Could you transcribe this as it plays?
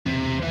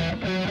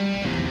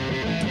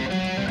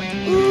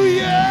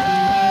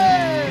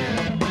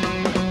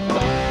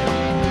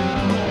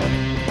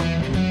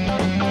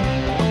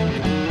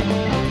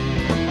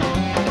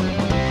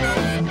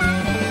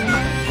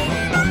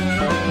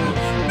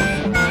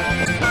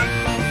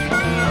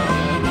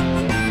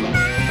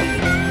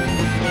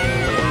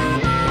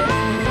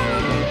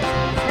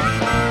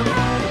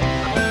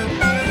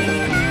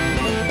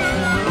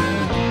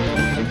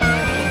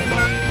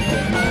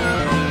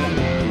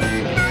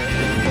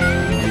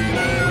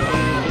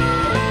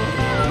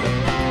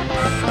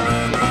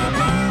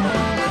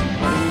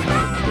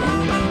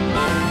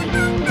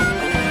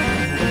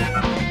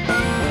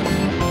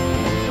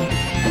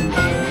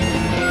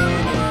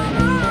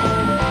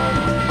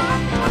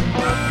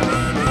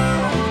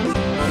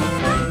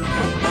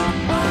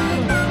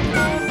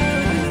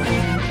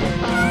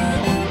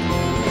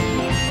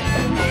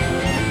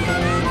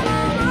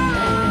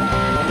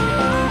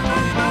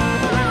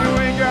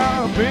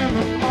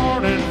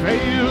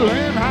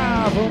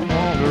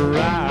to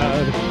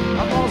ride.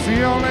 Almost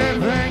the only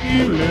thing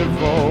you live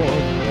for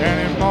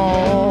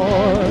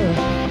anymore.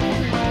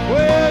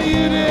 Well,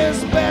 you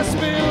just best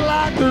be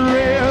like the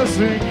rest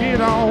and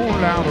get on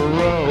down the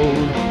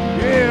road.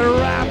 Yeah,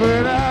 wrap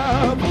it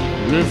up,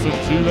 listen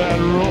to that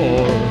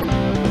roar.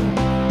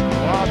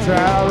 Watch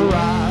out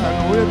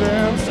riding with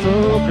them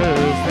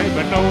stokers, they've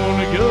been known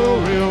to go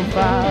real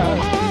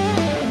fast.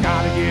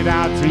 Gotta get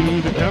out to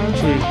the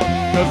country,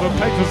 cause the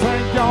places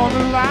ain't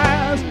gonna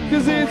last.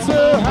 Cause it's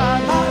a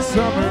hot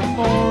summer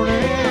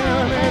morning,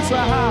 it's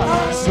a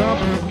hot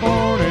summer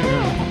morning,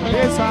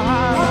 it's a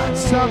hot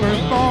summer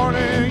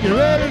morning, you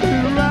ready to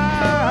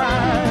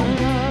ride?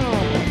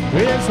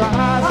 It's a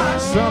hot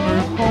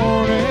summer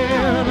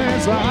morning,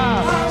 it's a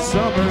hot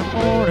summer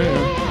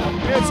morning,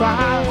 it's a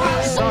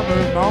hot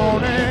summer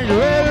morning, you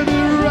ready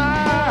to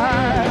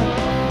ride?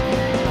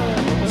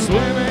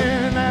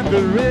 Swimming at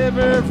the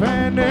river,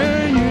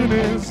 finding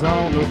units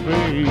on the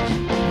beach,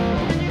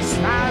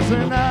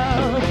 sizing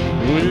up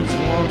which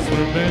ones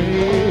for me.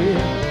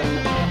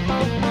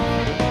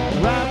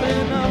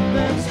 Wrapping up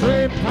them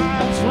straight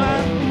pipes,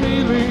 riding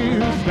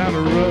wheelies down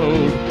the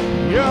road.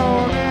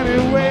 Going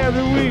anywhere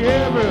that we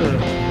ever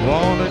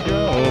wanna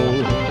go.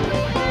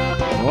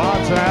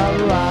 Watch out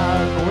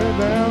riding with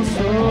them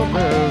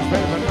stokers,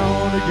 they've been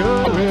known to go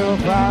real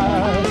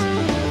fast.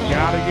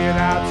 Gotta get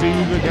out to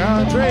the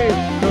country,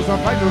 cause the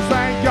places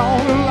ain't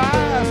gonna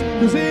last.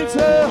 Cause it's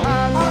a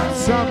hot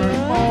summer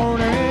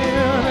morning,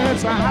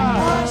 it's a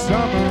hot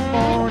summer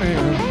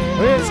morning,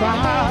 it's a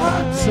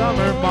hot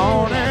summer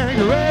morning,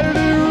 you ready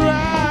to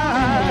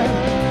ride?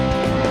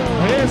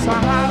 It's a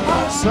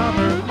hot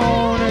summer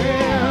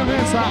morning,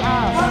 it's a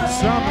hot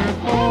summer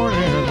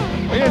morning,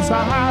 it's a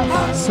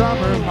hot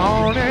summer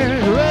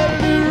morning, you ready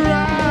to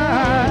ride?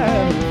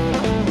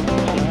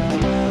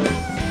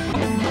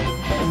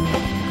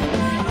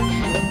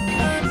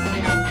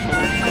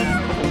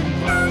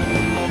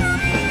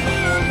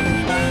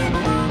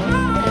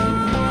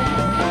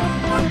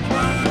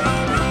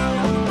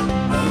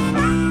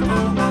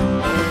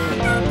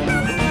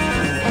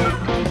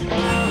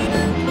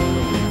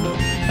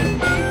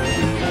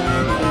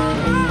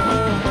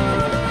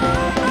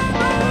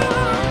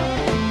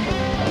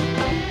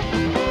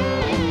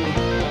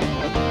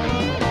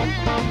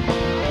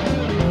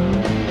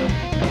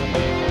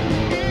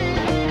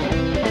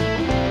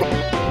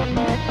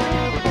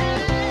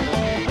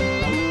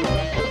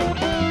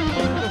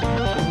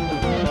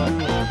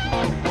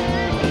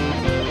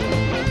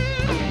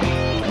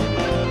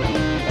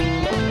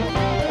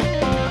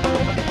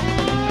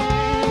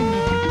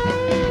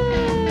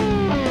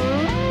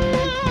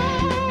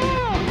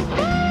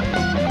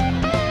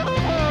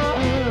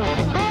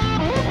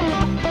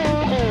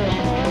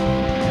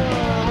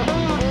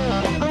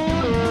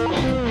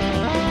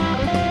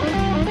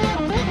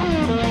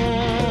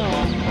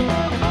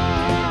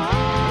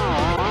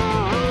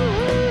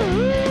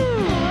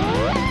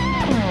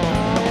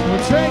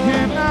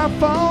 Taking off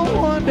for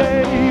one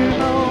day, you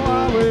know,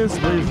 always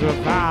leaves a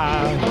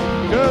fire.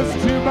 Cause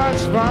too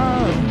much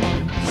fun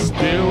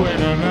still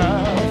ain't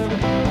enough.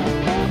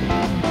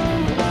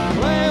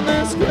 Playing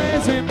this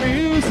crazy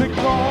music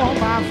for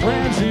my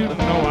friends you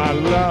know I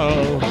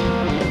love.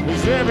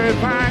 It's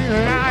everything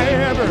that I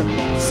ever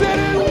said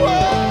it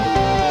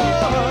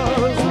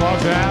was.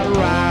 Watch out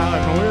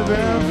riding with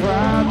them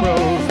fried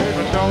bros, they've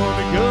been known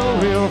to go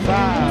real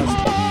fast.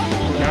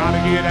 Gotta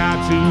get out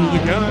to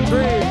the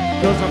country,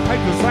 cause the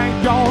places ain't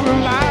gonna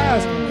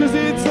last. Cause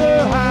it's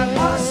a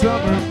hot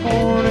summer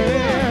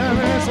morning,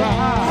 it's a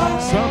hot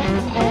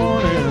summer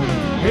morning,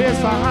 it's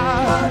a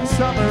hot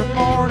summer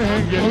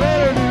morning, get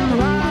ready to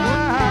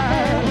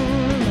ride.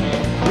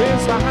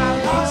 It's a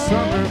hot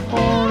summer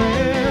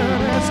morning,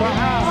 it's a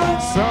hot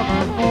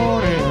summer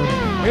morning,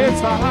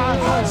 it's a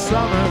hot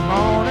summer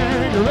morning,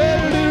 get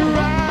ready to ride.